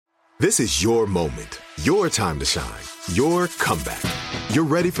This is your moment, your time to shine, your comeback. You're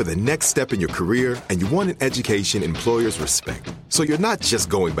ready for the next step in your career, and you want an education employers respect. So you're not just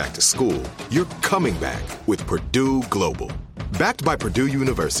going back to school, you're coming back with Purdue Global. Backed by Purdue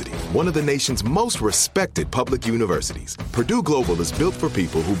University, one of the nation's most respected public universities, Purdue Global is built for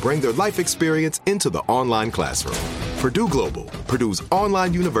people who bring their life experience into the online classroom. Purdue Global, Purdue's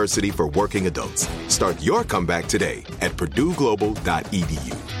online university for working adults. Start your comeback today at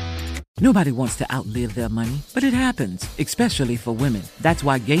purdueglobal.edu. Nobody wants to outlive their money, but it happens, especially for women. That's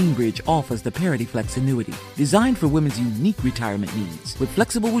why Gainbridge offers the Parity Flex annuity, designed for women's unique retirement needs, with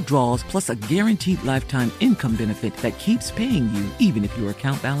flexible withdrawals plus a guaranteed lifetime income benefit that keeps paying you even if your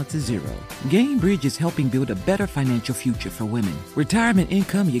account balance is zero. Gainbridge is helping build a better financial future for women. Retirement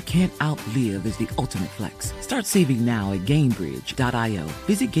income you can't outlive is the ultimate flex. Start saving now at Gainbridge.io.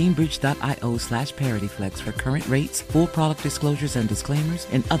 Visit Gainbridge.io/ParityFlex for current rates, full product disclosures and disclaimers,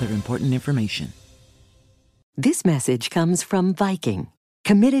 and other important information. This message comes from Viking,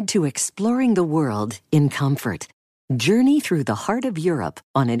 committed to exploring the world in comfort. Journey through the heart of Europe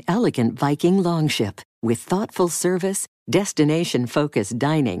on an elegant Viking longship with thoughtful service, destination-focused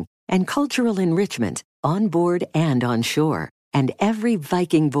dining, and cultural enrichment on board and on shore. And every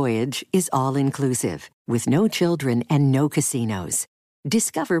Viking voyage is all-inclusive, with no children and no casinos.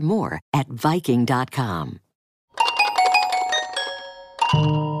 Discover more at Viking.com.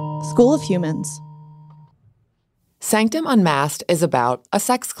 School of Humans. Sanctum Unmasked is about a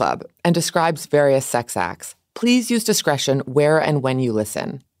sex club and describes various sex acts. Please use discretion where and when you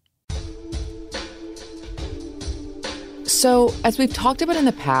listen. So, as we've talked about in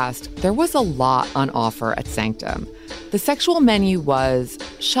the past, there was a lot on offer at Sanctum. The sexual menu was,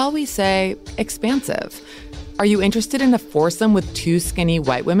 shall we say, expansive. Are you interested in a foursome with two skinny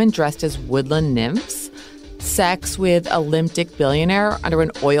white women dressed as woodland nymphs? Sex with a limp-dick billionaire under an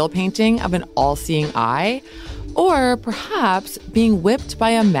oil painting of an all-seeing eye? Or perhaps being whipped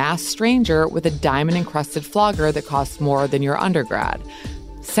by a masked stranger with a diamond-encrusted flogger that costs more than your undergrad?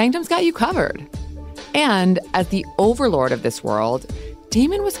 Sanctum's got you covered. And as the overlord of this world,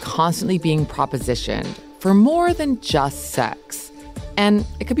 Damon was constantly being propositioned for more than just sex. And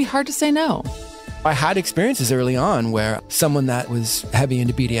it could be hard to say no. I had experiences early on where someone that was heavy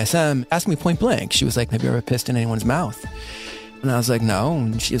into BDSM asked me point blank. She was like, have you ever pissed in anyone's mouth? And I was like, no.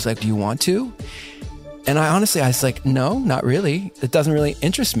 And she was like, do you want to? And I was like, no, not really. It doesn't really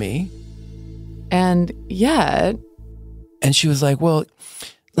interest me. And yet... And she was like, well,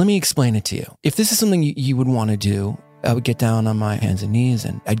 let me explain it to you. If this is something you would want to do, I would get down on my hands and knees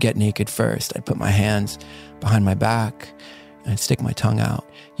and I'd get naked first. I'd put my hands behind my back and I'd stick my tongue out.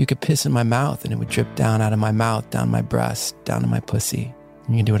 You could piss in my mouth and it would drip down out of my mouth, down my breast, down to my pussy.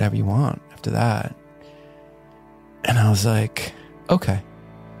 And you can do whatever you want after that. And I was like, okay,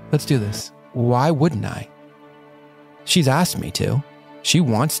 let's do this. Why wouldn't I? She's asked me to. She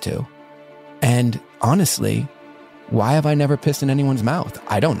wants to. And honestly, why have I never pissed in anyone's mouth?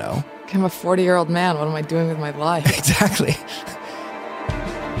 I don't know. I'm a 40-year-old man. What am I doing with my life? Exactly.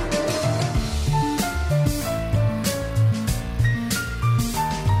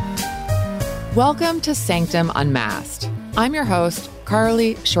 Welcome to Sanctum Unmasked. I'm your host,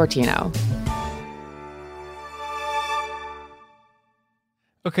 Carly Shortino.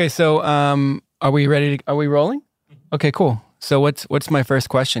 Okay, so are we ready? Are we rolling? Okay, cool. So what's my first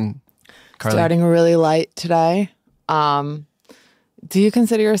question, Carly? Starting really light today. Do you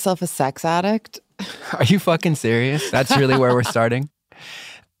consider yourself a sex addict? Are you fucking serious? That's really where we're starting?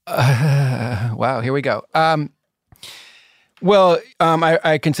 Wow, here we go. I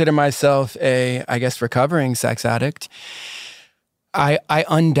consider myself a, I guess, recovering sex addict. I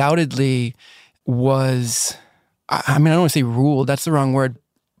undoubtedly was, I mean, I don't want to say ruled, that's the wrong word,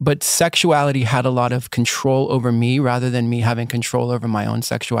 but sexuality had a lot of control over me rather than me having control over my own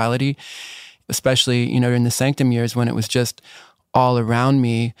sexuality, especially, in the Sanctum years when it was just all around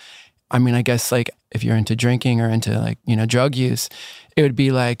me. I mean, I guess like if you're into drinking or into drug use, it would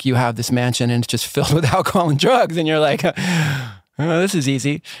be like you have this mansion and it's just filled with alcohol and drugs and you're like, oh, this is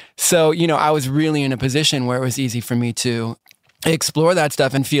easy. So, I was really in a position where it was easy for me to explore that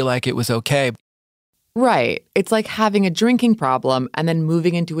stuff and feel like it was okay. Right. It's like having a drinking problem and then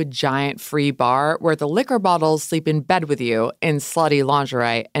moving into a giant free bar where the liquor bottles sleep in bed with you in slutty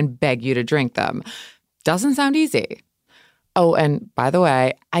lingerie and beg you to drink them. Doesn't sound easy. Oh, and by the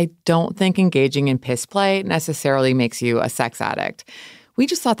way, I don't think engaging in piss play necessarily makes you a sex addict. We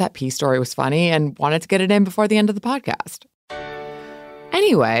just thought that pee story was funny and wanted to get it in before the end of the podcast.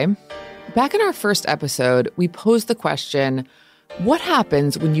 Anyway, back in our first episode, we posed the question, What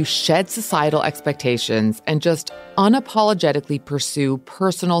happens when you shed societal expectations and just unapologetically pursue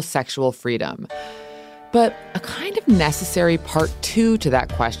personal sexual freedom? But a kind of necessary part 2 to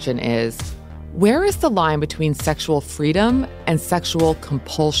that question is, where is the line between sexual freedom and sexual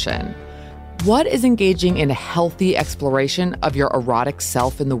compulsion? What is engaging in a healthy exploration of your erotic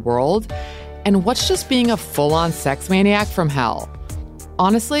self in the world? And what's just being a full-on sex maniac from hell?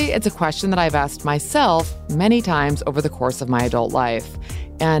 Honestly, it's a question that I've asked myself many times over the course of my adult life,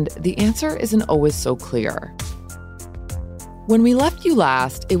 and the answer isn't always so clear. When we left you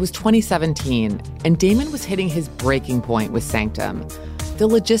last, it was 2017, and Damon was hitting his breaking point with Sanctum. The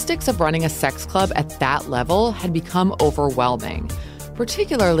logistics of running a sex club at that level had become overwhelming,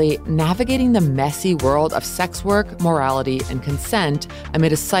 particularly navigating the messy world of sex work, morality, and consent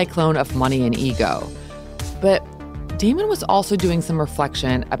amid a cyclone of money and ego. But Damon was also doing some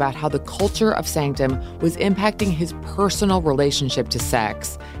reflection about how the culture of Sanctum was impacting his personal relationship to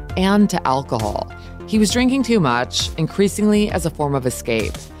sex and to alcohol. He was drinking too much, increasingly as a form of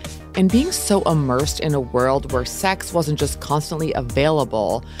escape. And being so immersed in a world where sex wasn't just constantly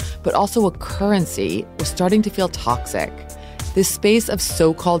available, but also a currency, was starting to feel toxic. This space of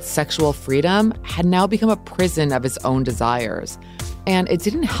so-called sexual freedom had now become a prison of his own desires. And it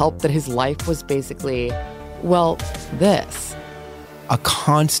didn't help that his life was basically, well, this. A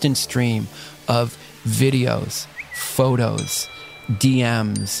constant stream of videos, photos,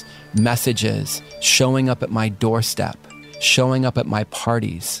 DMs, messages, showing up at my doorstep, showing up at my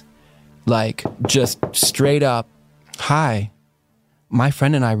parties. Like, just straight up, hi, my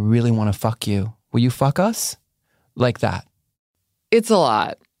friend and I really want to fuck you. Will you fuck us? Like that. It's a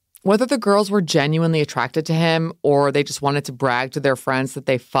lot. Whether the girls were genuinely attracted to him, or they just wanted to brag to their friends that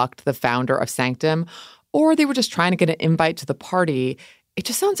they fucked the founder of Sanctum, or they were just trying to get an invite to the party, it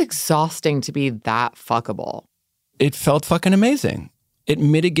just sounds exhausting to be that fuckable. It felt fucking amazing. It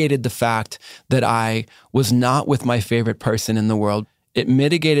mitigated the fact that I was not with my favorite person in the world. It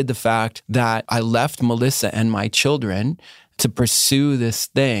mitigated the fact that I left Melissa and my children to pursue this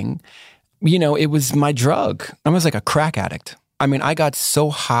thing. You know, it was my drug. I was like a crack addict. I mean, I got so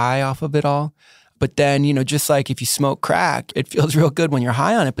high off of it all. But then, you know, just like if you smoke crack, it feels real good when you're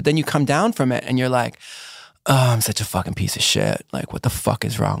high on it. But then you come down from it and you're like, oh, I'm such a fucking piece of shit. Like, what the fuck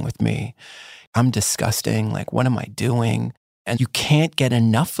is wrong with me? I'm disgusting. Like, what am I doing? And you can't get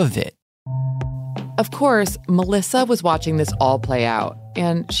enough of it. Of course, Melissa was watching this all play out,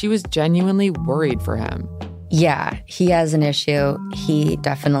 and she was genuinely worried for him. Yeah, he has an issue. He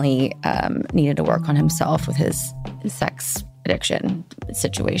definitely needed to work on himself with his sex addiction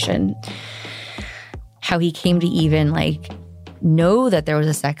situation. How he came to even know that there was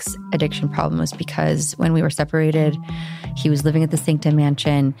a sex addiction problem was because when we were separated, he was living at the Sanctum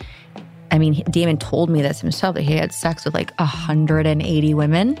Mansion. I mean, Damon told me this himself, that he had sex with 180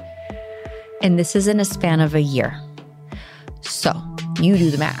 women. And this is in a span of a year. So you do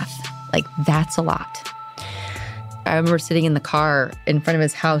the math. That's a lot. I remember sitting in the car in front of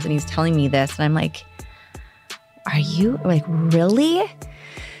his house and he's telling me this. And I'm like, are you really?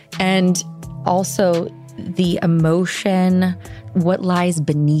 And also the emotion, what lies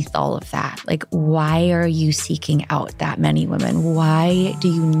beneath all of that? Why are you seeking out that many women? Why do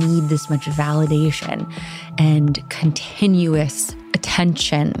you need this much validation and continuous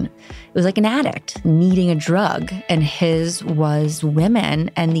attention? It was like an addict needing a drug, and his was women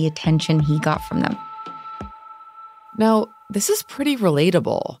and the attention he got from them. Now, this is pretty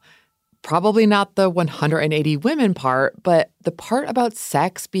relatable. Probably not the 180 women part, but the part about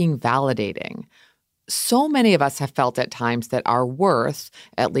sex being validating. So many of us have felt at times that our worth,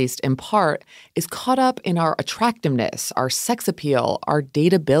 at least in part, is caught up in our attractiveness, our sex appeal, our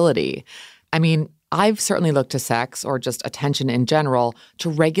dateability. I mean, I've certainly looked to sex, or just attention in general, to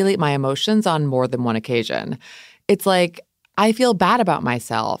regulate my emotions on more than one occasion. It's like, I feel bad about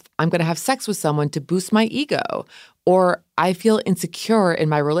myself. I'm going to have sex with someone to boost my ego. Or I feel insecure in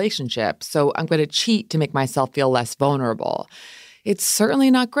my relationship, so I'm going to cheat to make myself feel less vulnerable. It's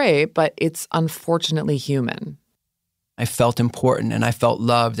certainly not great, but it's unfortunately human. I felt important and I felt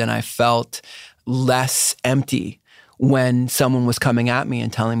loved and I felt less empty when someone was coming at me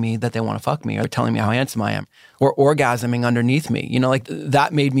and telling me that they want to fuck me, or telling me how handsome I am, or orgasming underneath me.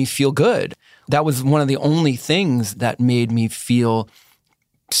 That made me feel good. That was one of the only things that made me feel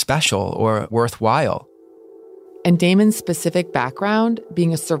special or worthwhile. And Damon's specific background,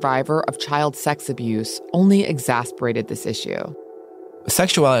 being a survivor of child sex abuse, only exacerbated this issue.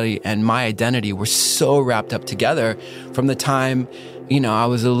 Sexuality and my identity were so wrapped up together from the time, I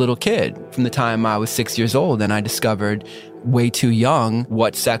was a little kid, from the time I was 6 years old and I discovered way too young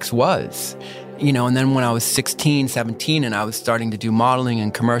what sex was. And then when I was 16, 17, and I was starting to do modeling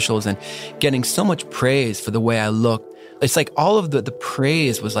and commercials and getting so much praise for the way I looked, it's like all of the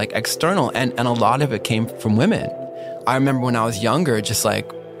praise was like external, and a lot of it came from women. I remember when I was younger, just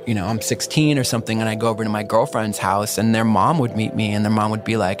like, I'm 16 or something, and I go over to my girlfriend's house, and their mom would meet me, and their mom would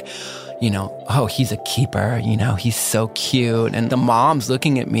be like, oh, he's a keeper, he's so cute. And the mom's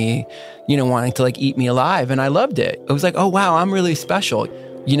looking at me, wanting to like eat me alive. And I loved it. It was like, oh, wow, I'm really special.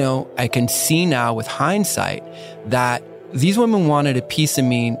 I can see now with hindsight that these women wanted a piece of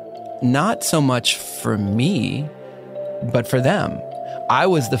me, not so much for me, but for them. I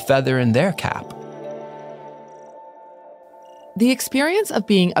was the feather in their cap. The experience of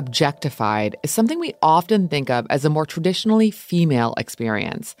being objectified is something we often think of as a more traditionally female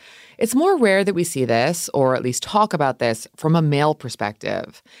experience. It's more rare that we see this, or at least talk about this, from a male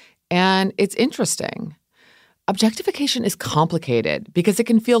perspective. And it's interesting. Objectification is complicated because it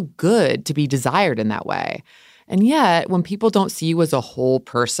can feel good to be desired in that way. And yet, when people don't see you as a whole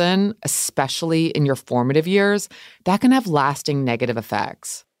person, especially in your formative years, that can have lasting negative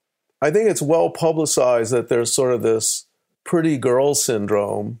effects. I think it's well publicized that there's sort of this pretty girl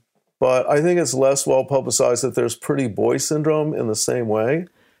syndrome, but I think it's less well publicized that there's pretty boy syndrome in the same way.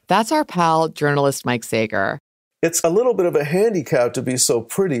 That's our pal, journalist Mike Sager. It's a little bit of a handicap to be so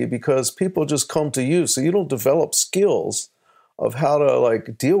pretty because people just come to you, so you don't develop skills of how to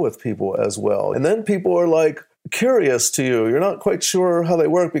like deal with people as well. And then people are like curious to you. You're not quite sure how they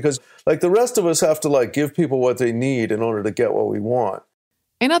work because like the rest of us have to like give people what they need in order to get what we want.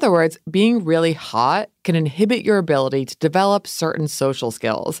 In other words, being really hot can inhibit your ability to develop certain social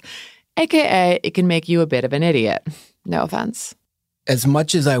skills, aka it can make you a bit of an idiot. No offense. As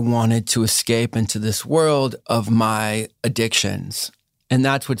much as I wanted to escape into this world of my addictions, and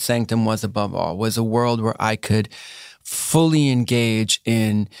that's what Sanctum was above all, was a world where I could fully engage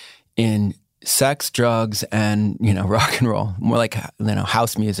in sex, drugs, and, rock and roll, more like,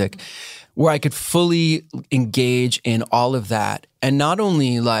 house music, where I could fully engage in all of that and not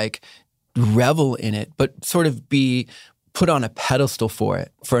only like revel in it, but sort of be put on a pedestal for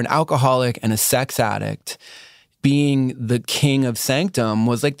it. For an alcoholic and a sex addict, being the king of Sanctum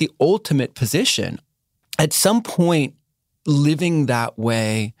was like the ultimate position. At some point, living that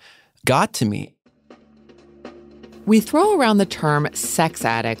way got to me. We throw around the term sex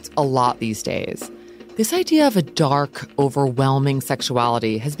addict a lot these days. This idea of a dark, overwhelming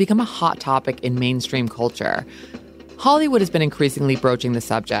sexuality has become a hot topic in mainstream culture. Hollywood has been increasingly broaching the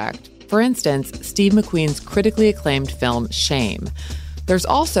subject. For instance, Steve McQueen's critically acclaimed film Shame. There's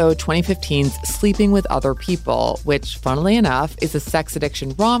also 2015's Sleeping with Other People, which, funnily enough, is a sex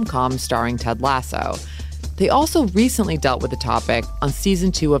addiction rom-com starring Ted Lasso. They also recently dealt with the topic on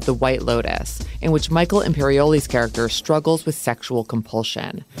season 2 of The White Lotus, in which Michael Imperioli's character struggles with sexual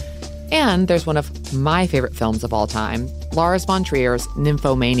compulsion. And there's one of my favorite films of all time, Lars von Trier's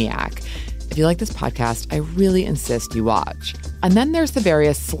Nymphomaniac. If you like this podcast, I really insist you watch. And then there's the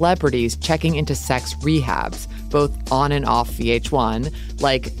various celebrities checking into sex rehabs, both on and off VH1,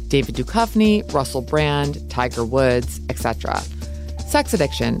 like David Duchovny, Russell Brand, Tiger Woods, etc. Sex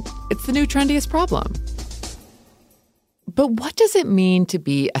addiction, it's the new trendiest problem. But what does it mean to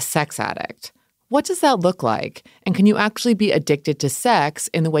be a sex addict? What does that look like? And can you actually be addicted to sex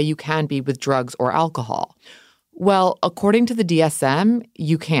in the way you can be with drugs or alcohol? Well, according to the DSM,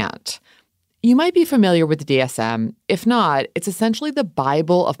 you can't. You might be familiar with the DSM. If not, it's essentially the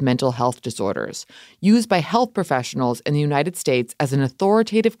Bible of mental health disorders, used by health professionals in the United States as an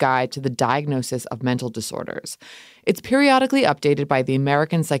authoritative guide to the diagnosis of mental disorders. It's periodically updated by the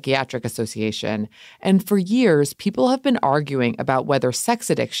American Psychiatric Association, and for years, people have been arguing about whether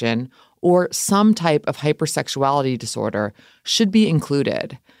sex addiction or some type of hypersexuality disorder should be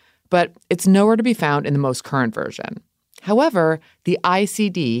included. But it's nowhere to be found in the most current version. However, the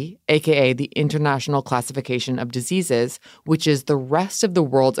ICD, aka the International Classification of Diseases, which is the rest of the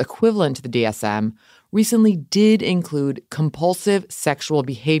world's equivalent to the DSM, recently did include compulsive sexual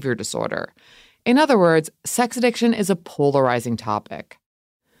behavior disorder. In other words, sex addiction is a polarizing topic.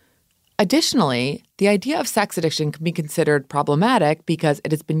 Additionally, the idea of sex addiction can be considered problematic because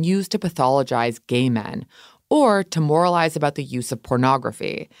it has been used to pathologize gay men, or to moralize about the use of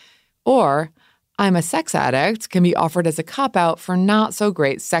pornography, or I'm a sex addict can be offered as a cop-out for not so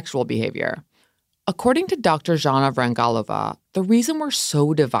great sexual behavior. According to Dr. Jana Vrangalova, the reason we're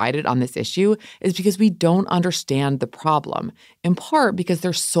so divided on this issue is because we don't understand the problem, in part because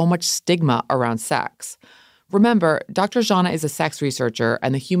there's so much stigma around sex. Remember, Dr. Jana is a sex researcher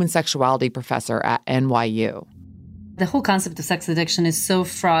and the human sexuality professor at NYU. The whole concept of sex addiction is so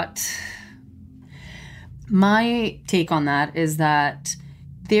fraught. My take on that is that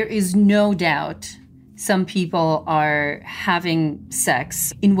There is no doubt some people are having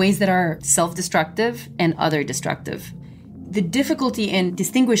sex in ways that are self-destructive and other destructive. The difficulty in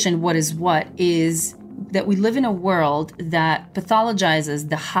distinguishing what is that we live in a world that pathologizes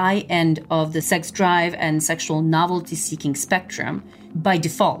the high end of the sex drive and sexual novelty-seeking spectrum by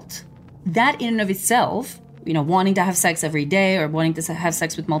default. That in and of itself, wanting to have sex every day or wanting to have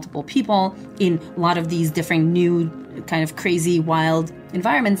sex with multiple people in a lot of these different new kind of crazy, wild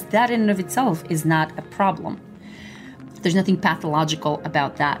environments, that in and of itself is not a problem. There's nothing pathological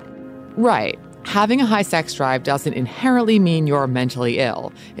about that. Right. Having a high sex drive doesn't inherently mean you're mentally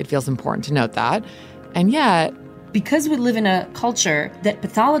ill. It feels important to note that. And yet, because we live in a culture that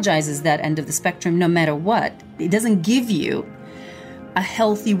pathologizes that end of the spectrum no matter what, it doesn't give you a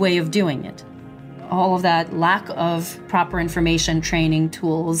healthy way of doing it. All of that lack of proper information, training,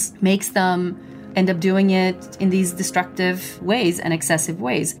 tools makes them end up doing it in these destructive ways and excessive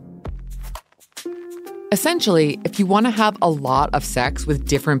ways. Essentially, if you want to have a lot of sex with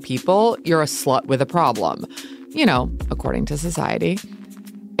different people, you're a slut with a problem, according to society.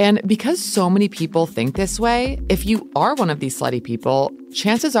 And because so many people think this way, if you are one of these slutty people,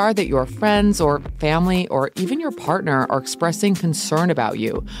 chances are that your friends or family or even your partner are expressing concern about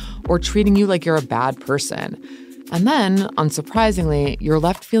you or treating you like you're a bad person. And then, unsurprisingly, you're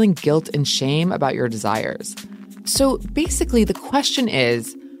left feeling guilt and shame about your desires. So basically, the question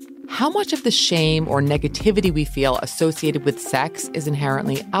is, how much of the shame or negativity we feel associated with sex is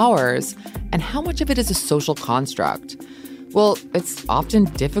inherently ours, and how much of it is a social construct? Well, it's often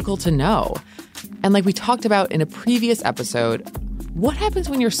difficult to know. And like we talked about in a previous episode, what happens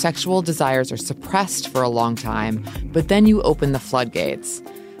when your sexual desires are suppressed for a long time, but then you open the floodgates?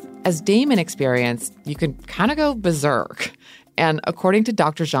 As Damon experienced, you can kind of go berserk. And according to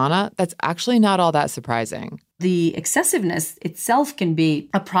Dr. Jana, that's actually not all that surprising. The excessiveness itself can be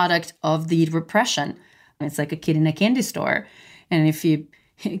a product of the repression. It's like a kid in a candy store. And if you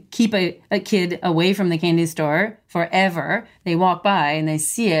keep a kid away from the candy store forever, they walk by and they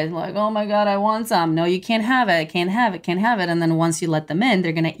see it like, oh my God, I want some. No, you can't have it. Can't have it. Can't have it. And then once you let them in,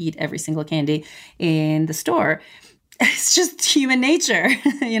 they're going to eat every single candy in the store. It's just human nature,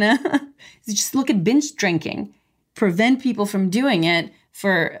 Just look at binge drinking. Prevent people from doing it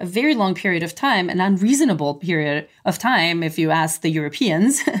for a very long period of time, an unreasonable period of time, if you ask the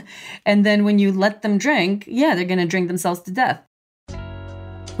Europeans. And then when you let them drink, they're going to drink themselves to death.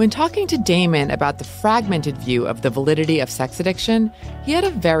 When talking to Damon about the fragmented view of the validity of sex addiction, he had a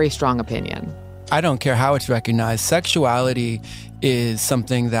very strong opinion. I don't care how it's recognized. Sexuality is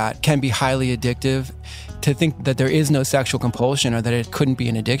something that can be highly addictive. To think that there is no sexual compulsion or that it couldn't be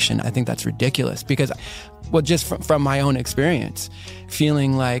an addiction, I think that's ridiculous because, just from my own experience,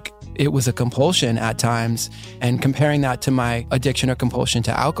 feeling like it was a compulsion at times and comparing that to my addiction or compulsion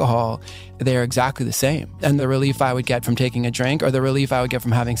to alcohol, they're exactly the same. And the relief I would get from taking a drink or the relief I would get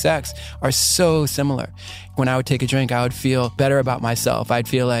from having sex are so similar. When I would take a drink, I would feel better about myself. I'd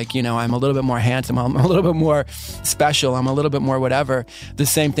feel like, I'm a little bit more handsome. I'm a little bit more special. I'm a little bit more whatever. The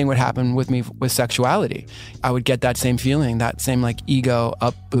same thing would happen with me with sexuality. I would get that same feeling, that same ego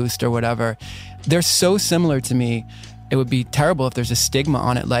up boost or whatever. They're so similar to me. It would be terrible if there's a stigma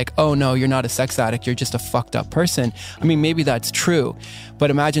on it like, oh no, you're not a sex addict, you're just a fucked up person. I mean, maybe that's true, but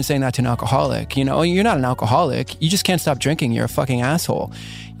imagine saying that to an alcoholic, oh, you're not an alcoholic, you just can't stop drinking, you're a fucking asshole.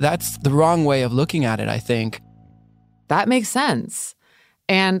 That's the wrong way of looking at it, I think. That makes sense.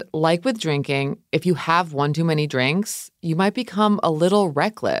 And like with drinking, if you have one too many drinks, you might become a little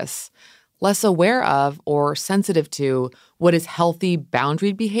reckless, less aware of or sensitive to what is healthy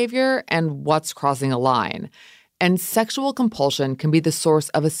boundaried behavior and what's crossing a line. And sexual compulsion can be the source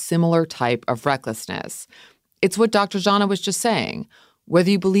of a similar type of recklessness. It's what Dr. Jana was just saying.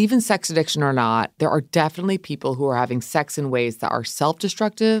 Whether you believe in sex addiction or not, there are definitely people who are having sex in ways that are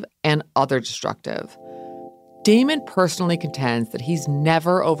self-destructive and other-destructive. Damon personally contends that he's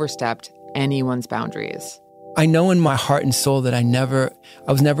never overstepped anyone's boundaries. I know in my heart and soul that I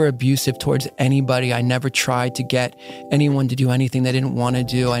was never abusive towards anybody. I never tried to get anyone to do anything they didn't want to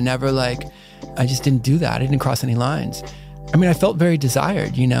do. I just didn't do that. I didn't cross any lines. I mean, I felt very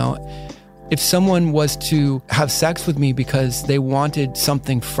desired, If someone was to have sex with me because they wanted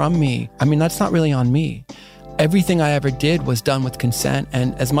something from me, I mean, that's not really on me. Everything I ever did was done with consent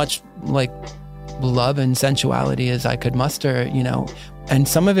and as much love and sensuality as I could muster, And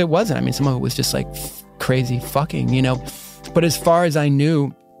some of it wasn't. I mean, some of it was just crazy fucking, But as far as I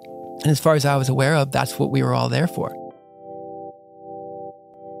knew and as far as I was aware of, that's what we were all there for.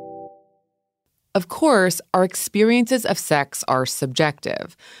 Of course, our experiences of sex are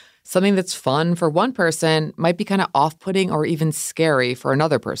subjective. Something that's fun for one person might be kind of off-putting or even scary for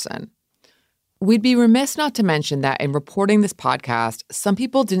another person. We'd be remiss not to mention that in reporting this podcast, some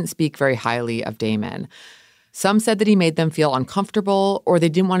people didn't speak very highly of Damon. Some said that he made them feel uncomfortable or they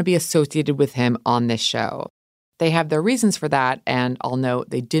didn't want to be associated with him on this show. They have their reasons for that, and I'll note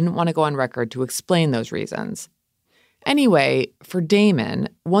they didn't want to go on record to explain those reasons. Anyway, for Damon,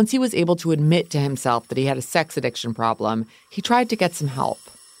 once he was able to admit to himself that he had a sex addiction problem, he tried to get some help.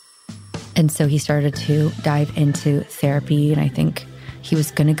 And so he started to dive into therapy, and I think he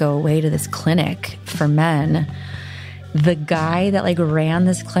was going to go away to this clinic for men. The guy that ran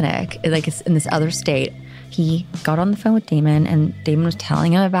this clinic, it's in this other state, he got on the phone with Damon, and Damon was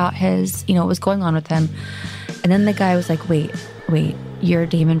telling him about his, what was going on with him. And then the guy was like, wait, you're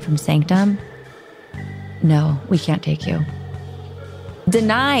Damon from Sanctum? No, we can't take you.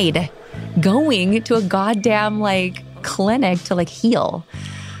 Denied going to a goddamn clinic to heal.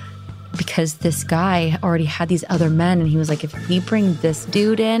 Because this guy already had these other men, and he was like, if we bring this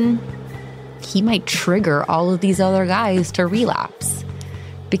dude in, he might trigger all of these other guys to relapse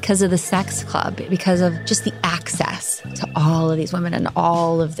because of the sex club, because of just the access to all of these women and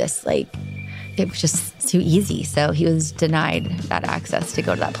all of this, it was just too easy. So he was denied that access to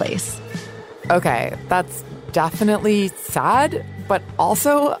go to that place. Okay, that's definitely sad, but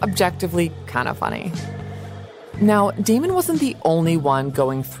also objectively kind of funny. Now, Damon wasn't the only one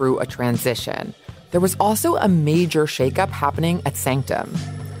going through a transition. There was also a major shakeup happening at Sanctum.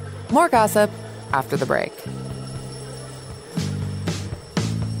 More gossip after the break.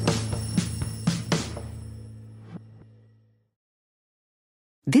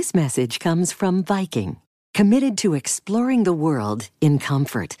 This message comes from Viking, committed to exploring the world in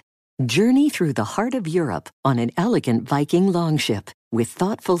comfort. Journey through the heart of Europe on an elegant Viking longship with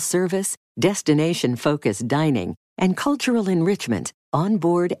thoughtful service, destination-focused dining, and cultural enrichment on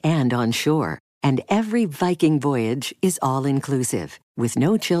board and on shore. And every Viking voyage is all-inclusive, with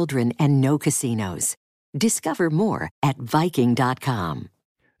no children and no casinos. Discover more at Viking.com.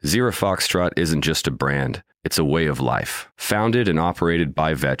 Zero Foxtrot isn't just a brand, it's a way of life. Founded and operated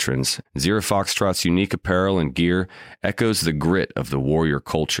by veterans, Zero Foxtrot's unique apparel and gear echoes the grit of the warrior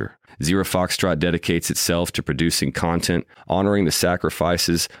culture. Zero Foxtrot dedicates itself to producing content, honoring the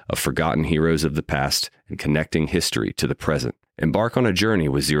sacrifices of forgotten heroes of the past, and connecting history to the present. Embark on a journey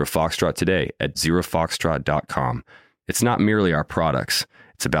with Zero Foxtrot today at zerofoxtrot.com. It's not merely our products,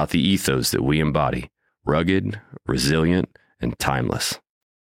 it's about the ethos that we embody. Rugged, resilient, and timeless.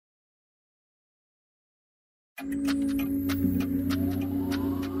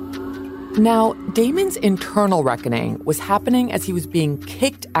 Now, Damon's internal reckoning was happening as he was being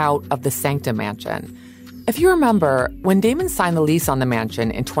kicked out of the Sanctum mansion. If you remember, when Damon signed the lease on the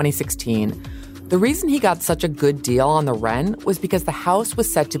mansion in 2016, the reason he got such a good deal on the rent was because the house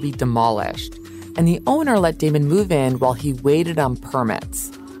was set to be demolished, and the owner let Damon move in while he waited on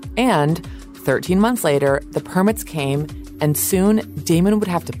permits. And 13 months later, the permits came, and soon Damon would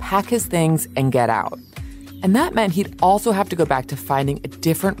have to pack his things and get out. And that meant he'd also have to go back to finding a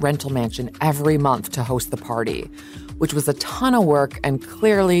different rental mansion every month to host the party, which was a ton of work and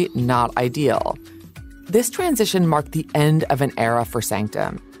clearly not ideal. This transition marked the end of an era for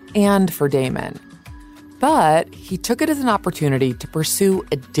Sanctum and for Damon. But he took it as an opportunity to pursue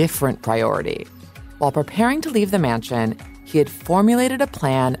a different priority. While preparing to leave the mansion, he had formulated a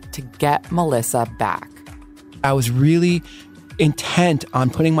plan to get Melissa back. I was really intent on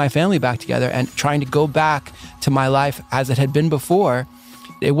putting my family back together and trying to go back to my life as it had been before.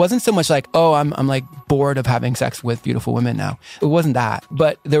 It wasn't so much I'm bored of having sex with beautiful women now. It wasn't that.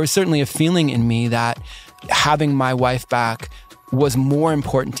 But there was certainly a feeling in me that having my wife back was more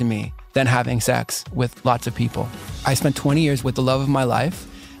important to me than having sex with lots of people. I spent 20 years with the love of my life.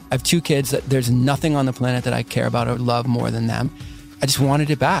 I have 2 kids that there's nothing on the planet that I care about or love more than them. I just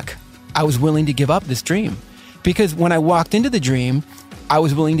wanted it back. I was willing to give up this dream. Because when I walked into the dream, I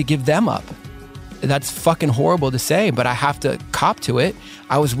was willing to give them up. That's fucking horrible to say, but I have to cop to it.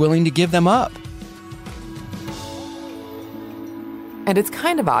 I was willing to give them up. And it's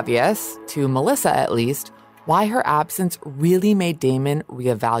kind of obvious, to Melissa at least, why her absence really made Damon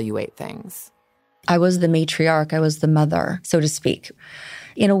reevaluate things. I was the matriarch. I was the mother, so to speak.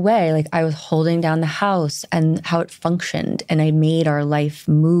 In a way, I was holding down the house and how it functioned, and I made our life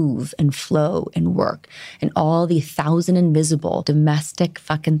move and flow and work and all the 1,000 invisible domestic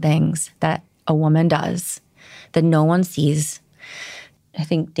fucking things that a woman does that no one sees. I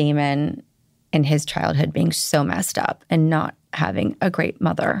think Damon in his childhood being so messed up and not having a great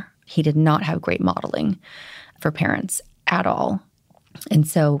mother. He did not have great modeling for parents at all. And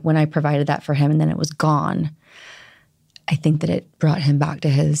so when I provided that for him and then it was gone, I think that it brought him back to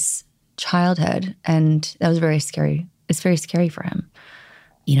his childhood. And that was very scary. It's very scary for him.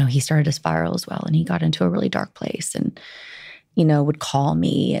 You know, he started to spiral as well, and he got into a really dark place and, you know, would call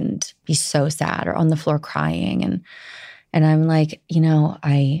me and be so sad or on the floor crying. And I'm like, you know,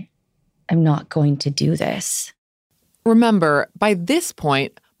 I'm not going to do this. Remember, by this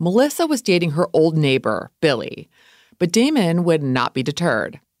point, Melissa was dating her old neighbor, Billy. But Damon would not be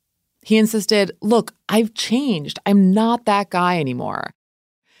deterred. He insisted, look, I've changed. I'm not that guy anymore.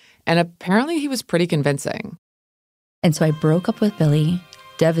 And apparently he was pretty convincing. And so I broke up with Billy,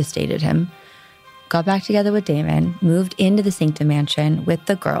 devastated him, got back together with Damon, moved into the Sanctum Mansion with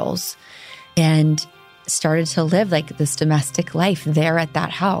the girls, and started to live like this domestic life there at that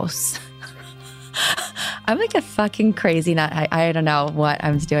house. I'm like a fucking crazy nut. I don't know what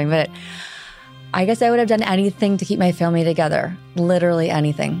I'm doing, but I guess I would have done anything to keep my family together. Literally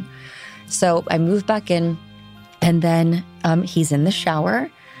anything. So I moved back in, and then he's in the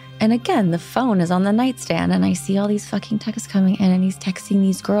shower. And again, the phone is on the nightstand, and I see all these fucking texts coming in, and he's texting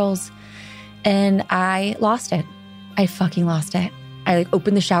these girls. And I lost it. I fucking lost it. I like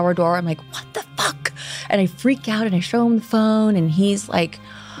open the shower door. I'm like, what the fuck? And I freak out, and I show him the phone, and he's like,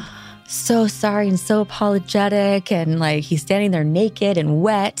 so sorry and so apologetic. And like, he's standing there naked and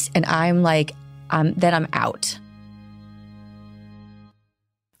wet. And I'm like, then I'm out.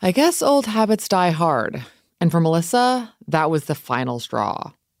 I guess old habits die hard. And for Melissa, that was the final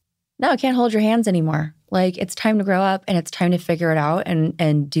straw. No, I can't hold your hands anymore. Like, it's time to grow up, and it's time to figure it out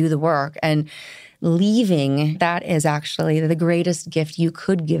and do the work. And leaving, that is actually the greatest gift you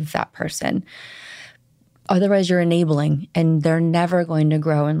could give that person. Otherwise, you're enabling, and they're never going to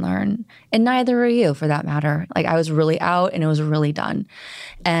grow and learn. And neither are you, for that matter. Like, I was really out, and it was really done.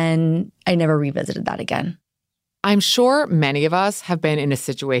 And I never revisited that again. I'm sure many of us have been in a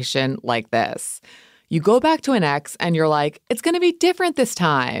situation like this. You go back to an ex, and you're like, it's going to be different this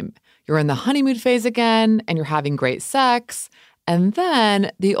time. You're in the honeymoon phase again, and you're having great sex. And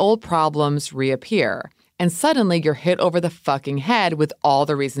then the old problems reappear. And suddenly you're hit over the fucking head with all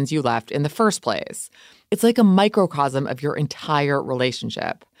the reasons you left in the first place. It's like a microcosm of your entire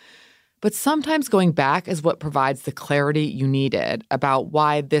relationship. But sometimes going back is what provides the clarity you needed about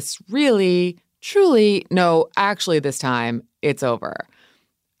why this really, truly, no, actually this time, it's over.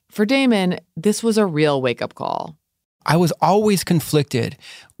 For Damon, this was a real wake-up call. I was always conflicted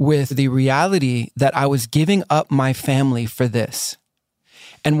with the reality that I was giving up my family for this.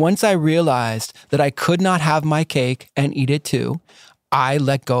 And once I realized that I could not have my cake and eat it too, I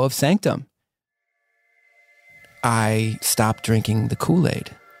let go of Sanctum. I stopped drinking the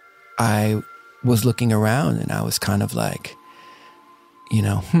Kool-Aid. I was looking around, and I was kind of like, you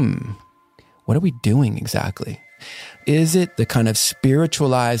know, what are we doing exactly? Is it the kind of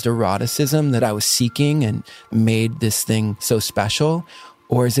spiritualized eroticism that I was seeking and made this thing so special?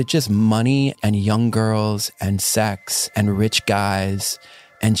 Or is it just money and young girls and sex and rich guys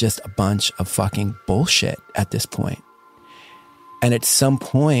and just a bunch of fucking bullshit at this point? And at some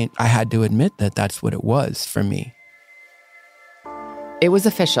point, I had to admit that that's what it was for me. It was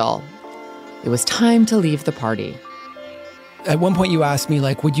official. It was time to leave the party. At one point you asked me,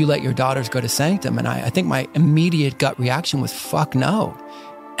 like, would you let your daughters go to Sanctum? And I think my immediate gut reaction was, fuck no.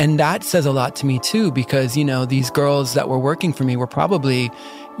 And that says a lot to me too, because, you know, these girls that were working for me were probably,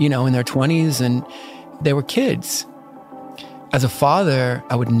 you know, in their 20s, and they were kids. As a father,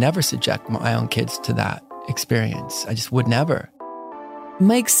 I would never subject my own kids to that experience. I just would never.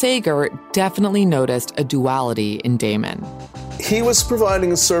 Mike Sager definitely noticed a duality in Damon. He was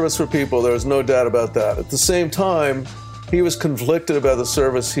providing a service for people, there was no doubt about that. At the same time, he was conflicted about the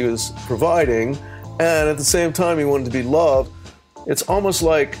service he was providing, and at the same time, he wanted to be loved. It's almost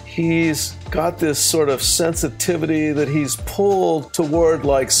like he's got this sort of sensitivity that he's pulled toward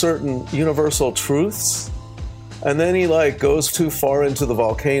like certain universal truths, and then he like goes too far into the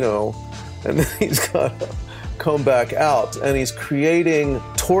volcano, and then he's got to come back out, and he's creating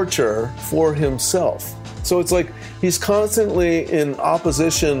torture for himself. So it's like he's constantly in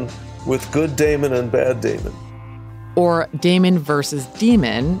opposition with good Damon and bad Damon. Or Damon versus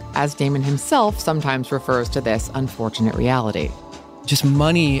Demon, as Damon himself sometimes refers to this unfortunate reality. Just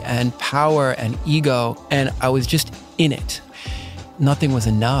money and power and ego, and I was just in it. Nothing was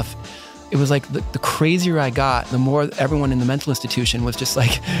enough. It was like the crazier I got, the more everyone in the mental institution was just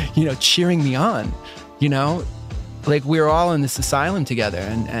like, you know, cheering me on, you know? Like, we were all in this asylum together,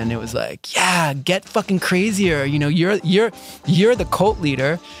 and it was like, yeah, get fucking crazier. You know, you're the cult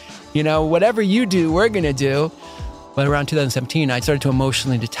leader. You know, whatever you do, we're gonna do. But around 2017, I started to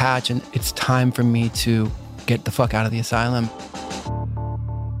emotionally detach, and it's time for me to get the fuck out of the asylum.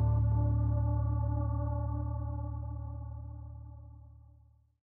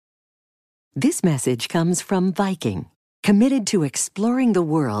 This message comes from Viking, committed to exploring the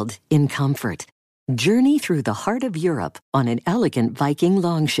world in comfort. Journey through the heart of Europe on an elegant Viking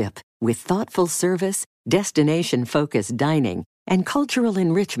longship with thoughtful service, destination-focused dining, and cultural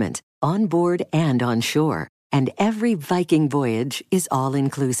enrichment on board and on shore. And every Viking voyage is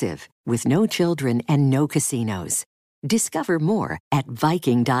all-inclusive, with no children and no casinos. Discover more at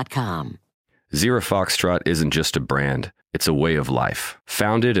Viking.com. Zero Foxtrot isn't just a brand, it's a way of life.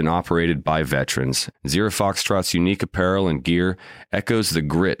 Founded and operated by veterans, Zero Foxtrot's unique apparel and gear echoes the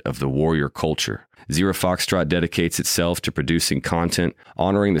grit of the warrior culture. Zero Foxtrot dedicates itself to producing content,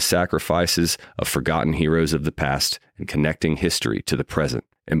 honoring the sacrifices of forgotten heroes of the past, and connecting history to the present.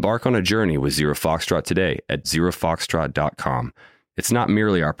 Embark on a journey with Zero Foxtrot today at zerofoxtrot.com. It's not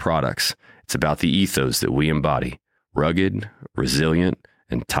merely our products, it's about the ethos that we embody. Rugged, resilient,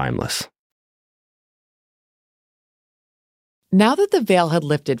 and timeless. Now that the veil had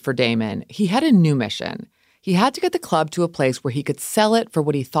lifted for Damon, he had a new mission. He had to get the club to a place where he could sell it for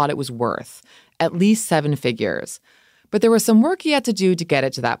what he thought it was worth, at least 7 figures. But there was some work he had to do to get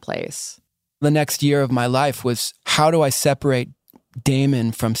it to that place. The next year of my life was, how do I separate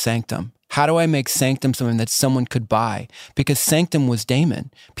Damon from Sanctum? How do I make Sanctum something that someone could buy? Because Sanctum was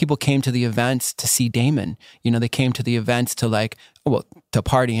Damon. People came to the events to see Damon. You know, they came to the events to to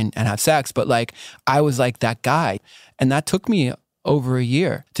party and have sex. But I was like that guy. And that took me over a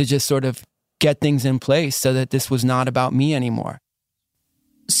year to just sort of get things in place so that this was not about me anymore.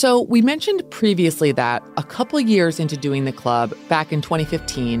 So we mentioned previously that a couple years into doing the club, back in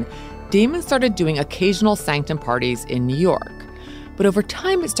 2015, Damon started doing occasional Sanctum parties in New York. But over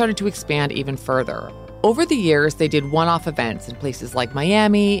time, it started to expand even further. Over the years, they did one-off events in places like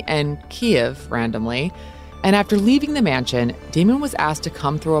Miami and Kiev, randomly. And after leaving the mansion, Damon was asked to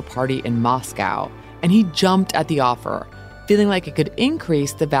come throw a party in Moscow. And he jumped at the offer, feeling like it could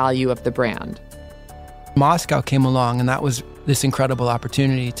increase the value of the brand. Moscow came along, and that was this incredible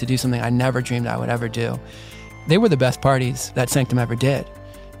opportunity to do something I never dreamed I would ever do. They were the best parties that Sanctum ever did.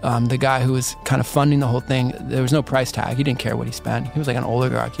 The guy who was kind of funding the whole thing, there was no price tag. He didn't care what he spent. He was like an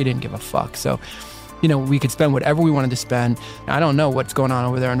oligarch. He didn't give a fuck. So, we could spend whatever we wanted to spend. I don't know what's going on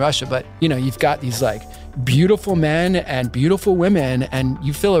over there in Russia, but, you've got these beautiful men and beautiful women, and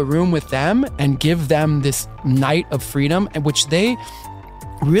you fill a room with them and give them this night of freedom, which they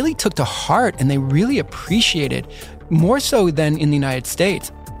really took to heart and they really appreciated, more so than in the United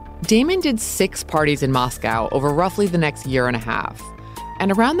States. Damon did 6 parties in Moscow over roughly the next year and a half.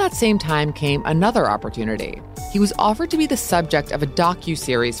 And around that same time came another opportunity. He was offered to be the subject of a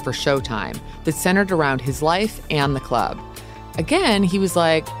docuseries for Showtime that centered around his life and the club. Again, he was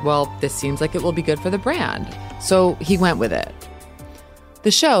like, well, this seems like it will be good for the brand. So he went with it.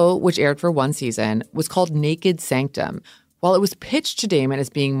 The show, which aired for 1 season, was called Naked Sanctum. While it was pitched to Damon as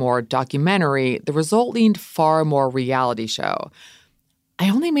being more documentary, the result leaned far more reality show. I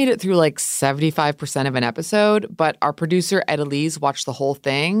only made it through 75% of an episode, but our producer, Ed Elise, watched the whole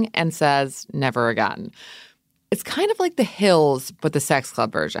thing and says, never again. It's kind of like The Hills, but the sex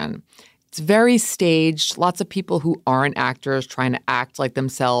club version. It's very staged, lots of people who aren't actors trying to act like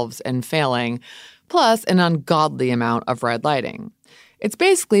themselves and failing, plus an ungodly amount of red lighting. It's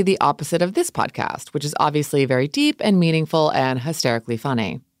basically the opposite of this podcast, which is obviously very deep and meaningful and hysterically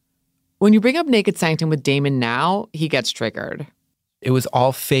funny. When you bring up Naked Sanctum with Damon now, he gets triggered. It was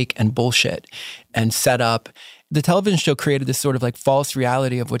all fake and bullshit and set up. The television show created this sort of false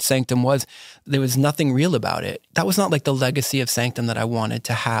reality of what Sanctum was. There was nothing real about it. That was not the legacy of Sanctum that I wanted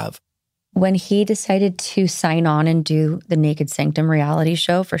to have. When he decided to sign on and do the Naked Sanctum reality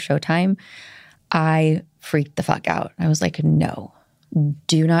show for Showtime, I freaked the fuck out. I was like, no,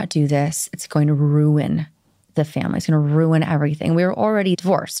 do not do this. It's going to ruin the family. It's going to ruin everything. We were already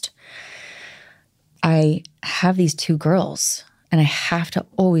divorced. I have these 2 girls. And I have to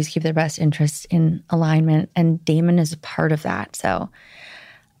always keep their best interests in alignment. And Damon is a part of that. So,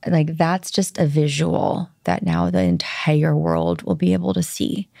 that's just a visual that now the entire world will be able to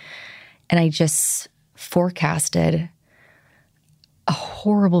see. And I just forecasted a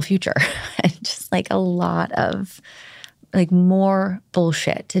horrible future. And just a lot of more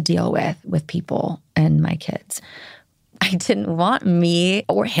bullshit to deal with people and my kids. I didn't want me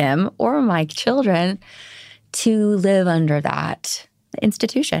or him or my children to live under that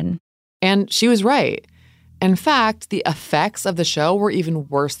institution. And she was right. In fact, the effects of the show were even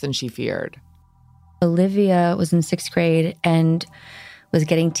worse than she feared. Olivia was in 6th grade and was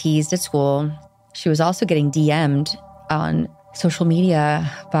getting teased at school. She was also getting DM'd on social media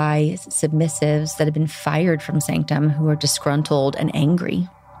by submissives that had been fired from Sanctum who were disgruntled and angry.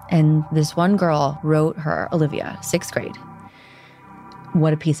 And this one girl wrote her, Olivia, 6th grade,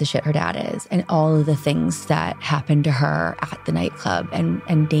 what a piece of shit her dad is and all of the things that happened to her at the nightclub.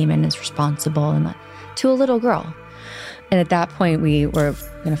 And Damon is responsible and to a little girl. And at that point, we were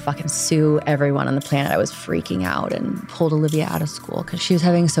going to fucking sue everyone on the planet. I was freaking out and pulled Olivia out of school because she was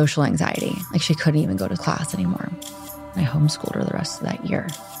having social anxiety. Like, she couldn't even go to class anymore. I homeschooled her the rest of that year.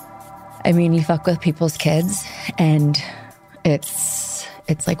 I mean, you fuck with people's kids and it's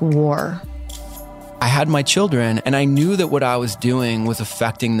like war. I had my children and I knew that what I was doing was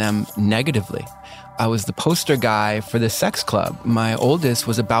affecting them negatively. I was the poster guy for the sex club. My oldest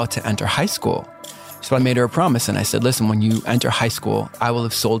was about to enter high school. So I made her a promise and I said, listen, when you enter high school, I will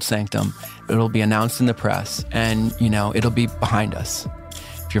have sold Sanctum. It'll be announced in the press and, it'll be behind us.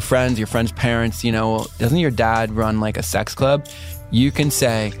 If your friends' parents, doesn't your dad run like a sex club? You can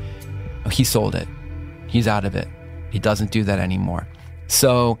say, oh, he sold it. He's out of it. He doesn't do that anymore.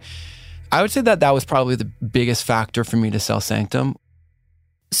 So I would say that was probably the biggest factor for me to sell Sanctum.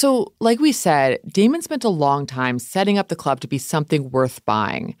 So, like we said, Damon spent a long time setting up the club to be something worth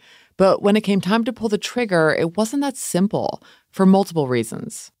buying. But when it came time to pull the trigger, it wasn't that simple for multiple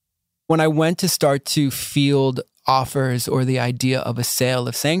reasons. When I went to start to field offers or the idea of a sale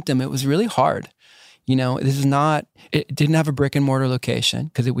of Sanctum, it was really hard. It didn't have a brick and mortar location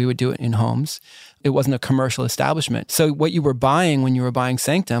because we would do it in homes. It wasn't a commercial establishment. So what you were buying when you were buying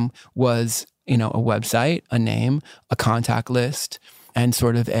Sanctum was, a website, a name, a contact list, and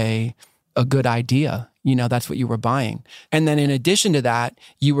sort of a good idea. That's what you were buying. And then in addition to that,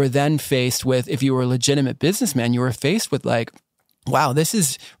 you were then faced with, if you were a legitimate businessman, you were faced with like, wow, this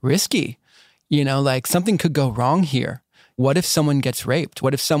is risky. Something could go wrong here. What if someone gets raped?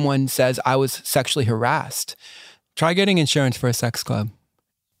 What if someone says, I was sexually harassed? Try getting insurance for a sex club.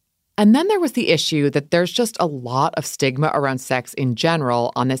 And then there was the issue that there's just a lot of stigma around sex in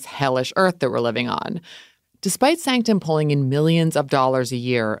general on this hellish earth that we're living on. Despite Sanctum pulling in millions of dollars a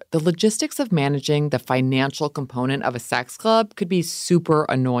year, the logistics of managing the financial component of a sex club could be super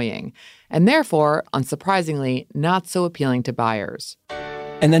annoying, and therefore, unsurprisingly, not so appealing to buyers.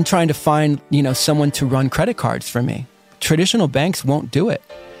 And then trying to find, someone to run credit cards for me. Traditional banks won't do it.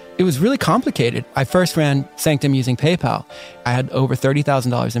 It was really complicated. I first ran Sanctum using PayPal. I had over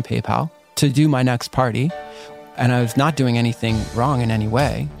 $30,000 in PayPal to do my next party, and I was not doing anything wrong in any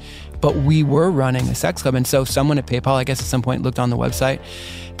way. But we were running a sex club. And so someone at PayPal, I guess at some point, looked on the website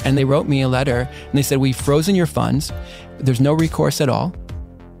and they wrote me a letter and they said, we've frozen your funds. There's no recourse at all.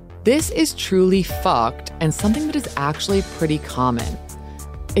 This is truly fucked and something that is actually pretty common.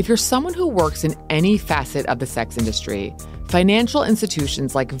 If you're someone who works in any facet of the sex industry, financial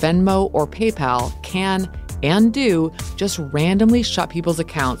institutions like Venmo or PayPal can and do just randomly shut people's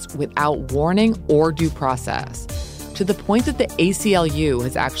accounts without warning or due process. To the point that the ACLU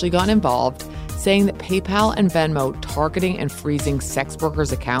has actually gotten involved, saying that PayPal and Venmo targeting and freezing sex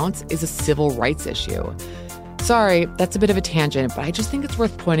workers' accounts is a civil rights issue. Sorry, that's a bit of a tangent, but I just think it's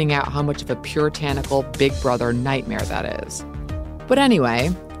worth pointing out how much of a puritanical Big Brother nightmare that is. But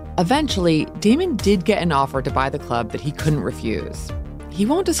anyway, eventually, Damon did get an offer to buy the club that he couldn't refuse. He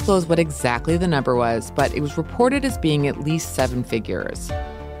won't disclose what exactly the number was, but it was reported as being at least 7 figures.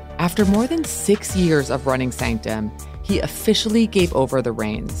 After more than 6 years of running Sanctum, he officially gave over the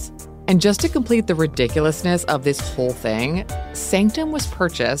reins. And just to complete the ridiculousness of this whole thing, Sanctum was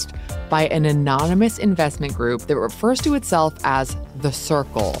purchased by an anonymous investment group that refers to itself as The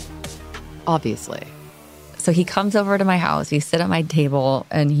Circle. Obviously. So he comes over to my house, we sit at my table,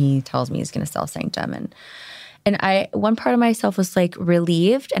 and he tells me he's going to sell Sanctum. And one part of myself was like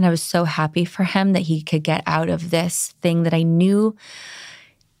relieved, and I was so happy for him that he could get out of this thing that I knew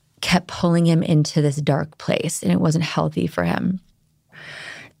kept pulling him into this dark place, and it wasn't healthy for him.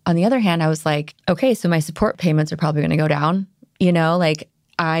 On the other hand, I was like, okay, so my support payments are probably going to go down.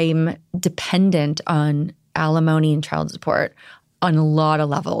 I'm dependent on alimony and child support on a lot of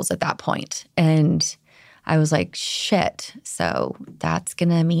levels at that point. And I was like, shit, so that's going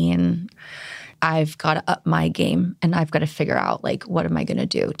to mean I've got to up my game, and I've got to figure out, what am I going to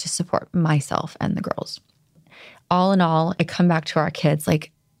do to support myself and the girls? All in all, I come back to our kids,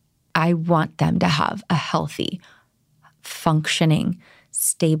 I want them to have a healthy, functioning,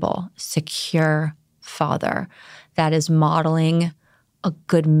 stable, secure father that is modeling a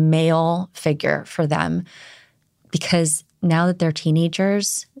good male figure for them. Because now that they're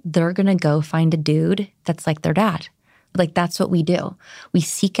teenagers, they're going to go find a dude that's like their dad. That's what we do. We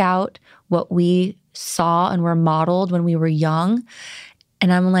seek out what we saw and were modeled when we were young.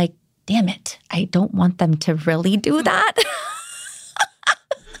 And I'm like, damn it, I don't want them to really do that.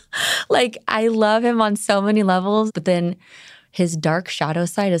 I love him on so many levels, but then his dark shadow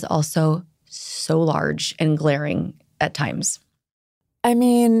side is also so large and glaring at times. I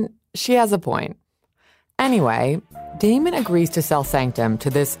mean, she has a point. Anyway, Damon agrees to sell Sanctum to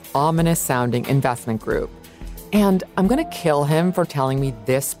this ominous-sounding investment group. And I'm going to kill him for telling me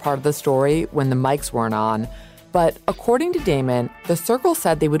this part of the story when the mics weren't on. But according to Damon, the Circle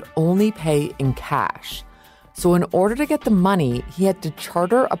said they would only pay in cash. So in order to get the money, he had to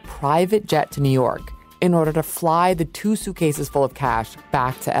charter a private jet to New York in order to fly the 2 suitcases full of cash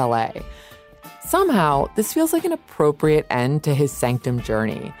back to LA. Somehow, this feels like an appropriate end to his Sanctum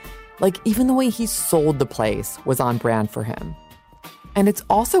journey. Like, even the way he sold the place was on brand for him. And it's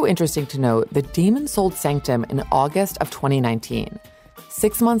also interesting to note that Damon sold Sanctum in August of 2019.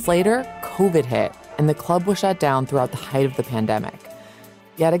 6 months later, COVID hit, and the club was shut down throughout the height of the pandemic.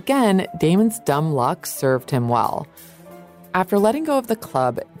 Yet again, Damon's dumb luck served him well. After letting go of the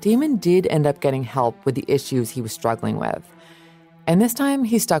club, Damon did end up getting help with the issues he was struggling with. And this time,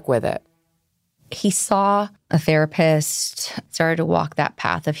 he stuck with it. He saw a therapist, started to walk that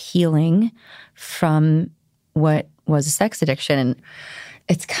path of healing from what was a sex addiction. And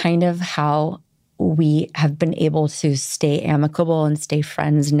it's kind of how we have been able to stay amicable and stay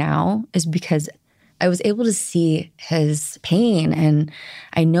friends now, is because I was able to see his pain, and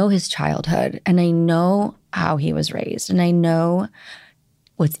I know his childhood, and I know how he was raised, and I know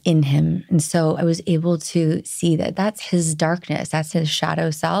what's in him. And so I was able to see that that's his darkness, that's his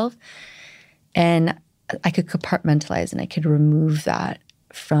shadow self. And I could compartmentalize and I could remove that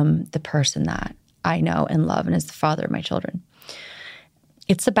from the person that I know and love and is the father of my children.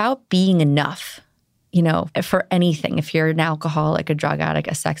 It's about being enough, you know, for anything. If you're an alcoholic, a drug addict,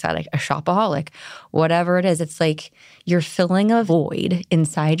 a sex addict, a shopaholic, whatever it is, it's like you're filling a void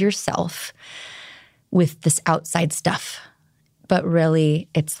inside yourself with this outside stuff. But really,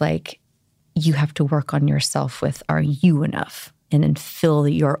 it's like you have to work on yourself with, are you enough? And then fill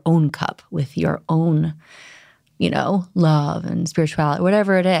your own cup with your own, you know, love and spirituality,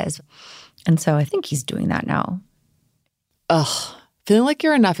 whatever it is. And so I think he's doing that now. Ugh, feeling like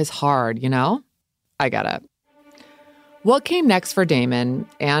you're enough is hard, you know? I get it. What came next for Damon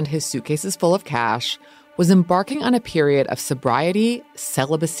and his suitcases full of cash was embarking on a period of sobriety,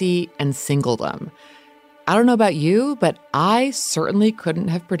 celibacy, and singledom. I don't know about you, but I certainly couldn't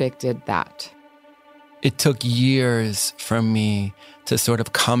have predicted that. It took years for me to sort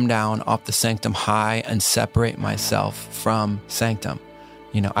of come down off the Sanctum high and separate myself from Sanctum.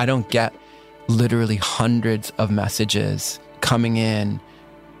 You know, I don't get literally hundreds of messages coming in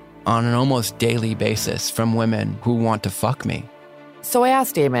on an almost daily basis from women who want to fuck me. So I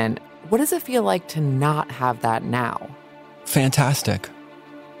asked Damon, what does it feel like to not have that now? Fantastic.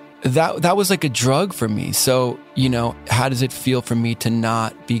 That was like a drug for me. So, you know, how does it feel for me to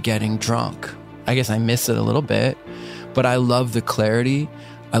not be getting drunk? I guess I miss it a little bit, but I love the clarity.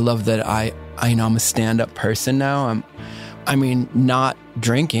 I love that I know I'm a stand-up person now. Not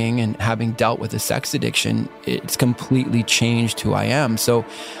drinking and having dealt with a sex addiction, it's completely changed who I am. So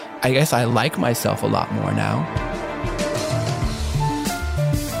I guess I like myself a lot more now.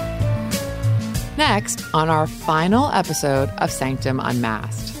 Next, on our final episode of Sanctum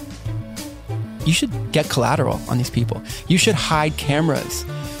Unmasked. You should get collateral on these people. You should hide cameras.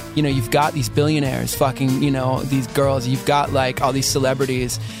 You know, you've got these billionaires fucking, you know, these girls. You've got like all these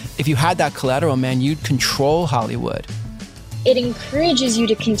celebrities. If you had that collateral, man, you'd control Hollywood. It encourages you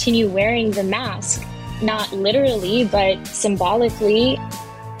to continue wearing the mask, not literally, but symbolically.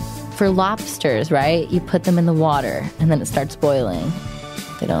 For lobsters, right? You put them in the water and then it starts boiling.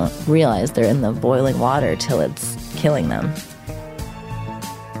 They don't realize they're in the boiling water till it's killing them.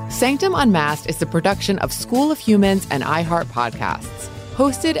 Sanctum Unmasked is the production of School of Humans and iHeart Podcasts.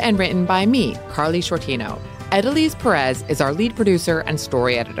 Hosted and written by me, Carly Shortino. Edelise Perez is our lead producer and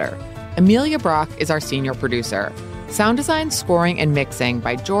story editor. Amelia Brock is our senior producer. Sound design, scoring, and mixing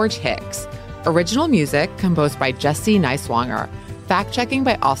by George Hicks. Original music composed by Jesse Neiswanger. Fact-checking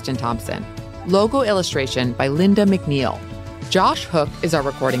by Austin Thompson. Logo illustration by Linda McNeil. Josh Hook is our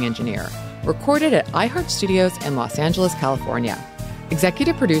recording engineer. Recorded at iHeart Studios in Los Angeles, California.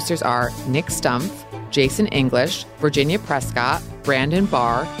 Executive producers are Nick Stumpf, Jason English, Virginia Prescott, Brandon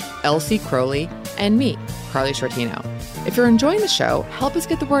Barr, Elsie Crowley, and me, Carly Shortino. If you're enjoying the show, help us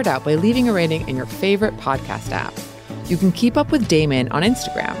get the word out by leaving a rating in your favorite podcast app. You can keep up with Damon on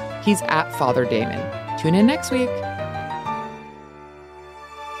Instagram. He's at Father Damon. Tune in next week.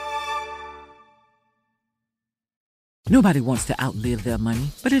 Nobody wants to outlive their money,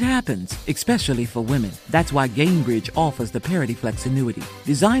 but it happens, especially for women. That's why Gainbridge offers the Parity Flex annuity,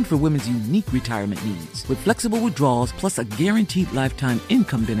 designed for women's unique retirement needs, with flexible withdrawals plus a guaranteed lifetime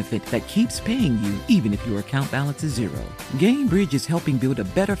income benefit that keeps paying you even if your account balance is zero. Gainbridge is helping build a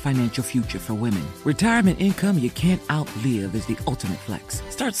better financial future for women. Retirement income you can't outlive is the ultimate flex.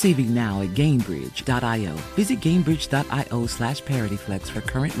 Start saving now at Gainbridge.io. Visit Gainbridge.io/ParityFlex for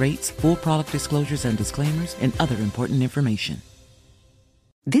current rates, full product disclosures and disclaimers, and other important information.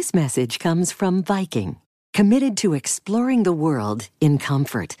 This message comes from Viking, committed to exploring the world in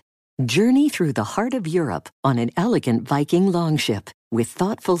comfort. Journey through the heart of Europe on an elegant Viking longship with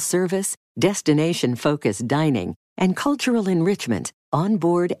thoughtful service, destination-focused dining, and cultural enrichment on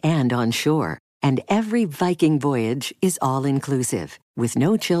board and on shore. And every Viking voyage is all-inclusive, with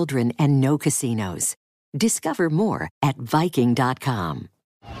no children and no casinos. Discover more at Viking.com.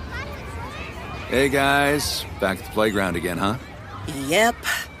 Hey guys, back at the playground again, huh? Yep.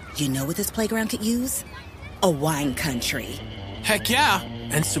 You know what this playground could use? A wine country. Heck yeah,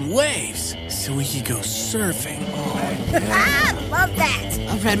 and some waves, so we could go surfing. Oh, yeah. Love that.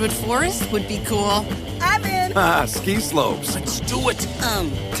 A redwood forest would be cool. I'm in. Ski slopes. Let's do it.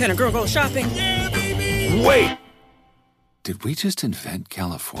 Can a girl go shopping? Yeah, baby. Wait. Did we just invent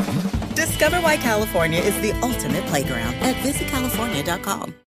California? Discover why California is the ultimate playground at visitcalifornia.com.